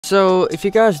So, if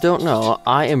you guys don't know,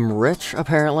 I am rich,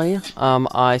 apparently.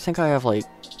 I think I have, like,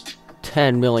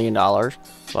 $10 million,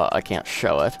 but I can't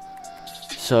show it.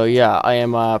 So, yeah, I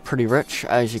am, pretty rich.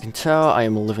 As you can tell, I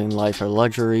am living life of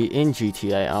luxury in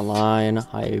GTA Online.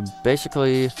 I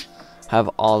basically have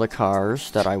all the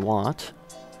cars that I want.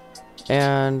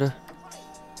 And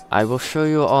I will show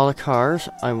you all the cars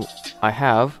I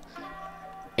have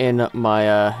in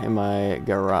my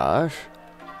garage.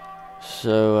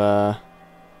 So,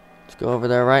 let's go over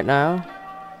there right now.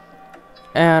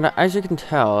 And as you can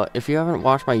tell, if you haven't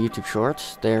watched my YouTube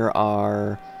shorts, there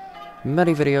are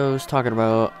many videos talking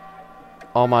about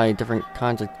all my different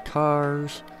kinds of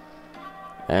cars.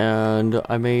 And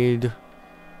I made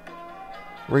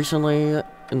recently,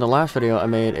 in the last video, I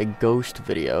made a ghost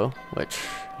video, which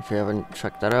if you haven't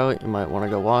checked that out, you might want to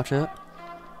go watch it.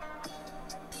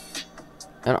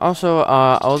 And also,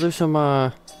 I'll do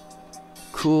some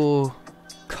cool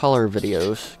color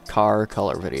videos, car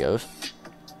color videos.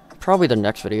 Probably the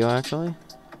next video, actually.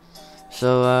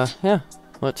 So, yeah,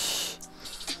 let's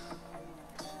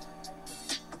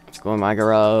go in my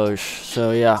garage.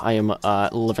 So, yeah, I am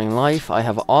living life. I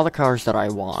have all the cars that I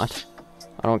want.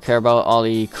 I don't care about all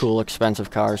the cool, expensive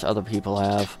cars other people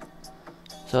have.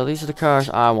 So, these are the cars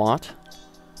I want.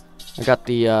 I got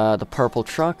the purple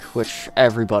truck, which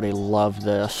everybody loved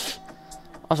this.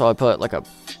 Also, I put, like, a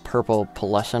purple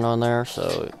pearlescent on there,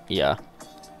 so, yeah.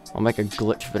 I'll make a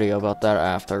glitch video about that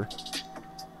after.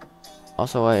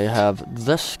 Also, I have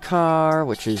this car,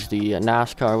 which is the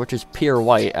NASCAR, which is pure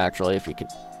white, actually, if you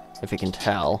can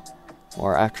tell,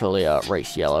 or actually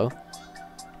race yellow.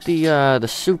 The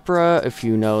Supra, if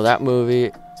you know that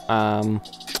movie,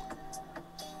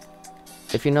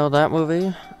 if you know that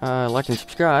movie, like and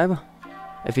subscribe.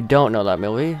 If you don't know that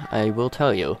movie, I will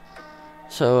tell you.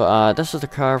 So, this is the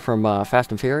car from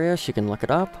Fast and Furious. You can look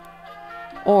it up.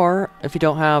 Or, if you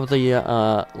don't have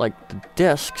the, like, the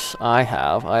discs I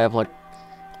have, like,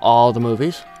 all the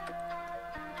movies.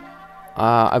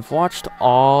 I've watched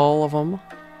all of them.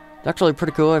 It's actually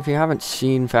pretty cool. If you haven't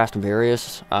seen Fast and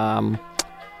Furious,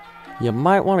 you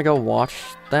might want to go watch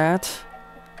that.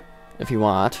 If you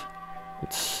want.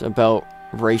 It's about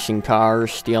racing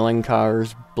cars, stealing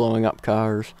cars, blowing up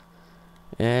cars.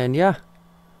 And, yeah.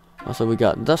 Also, we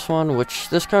got this one, which,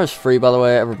 this car is free, by the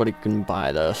way. Everybody can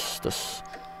buy this. This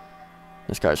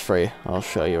car's free. I'll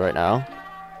show you right now.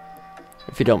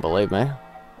 If you don't believe me.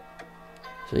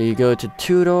 So you go to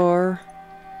two-door,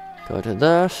 go to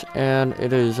this, and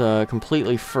it is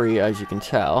completely free, as you can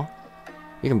tell.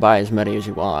 You can buy as many as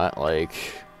you want, like,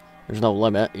 there's no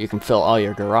limit. You can fill all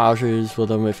your garages with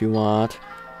them if you want.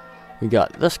 We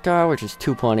got this car, which is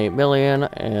 2.8 million,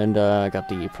 and I got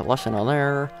the pearlescent on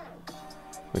there,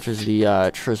 which is the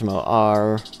Turismo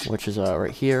R, which is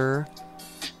right here.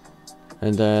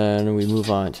 And then we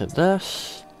move on to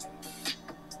this.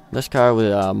 This car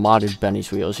with modded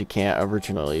Benny's wheels. You can't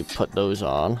originally put those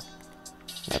on.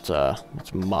 That's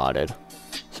modded.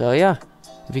 So yeah,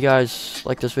 if you guys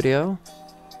like this video,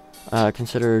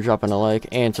 consider dropping a like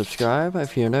and subscribe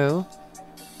if you're new.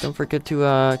 Don't forget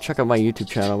to check out my YouTube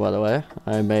channel, by the way.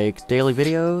 I make daily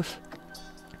videos.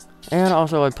 And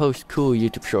also I post cool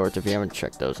YouTube shorts if you haven't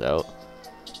checked those out.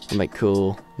 I make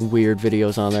cool, weird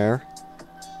videos on there.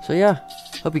 So yeah,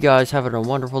 hope you guys having a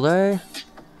wonderful day,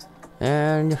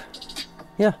 and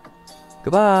yeah,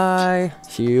 goodbye,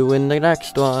 see you in the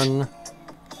next one.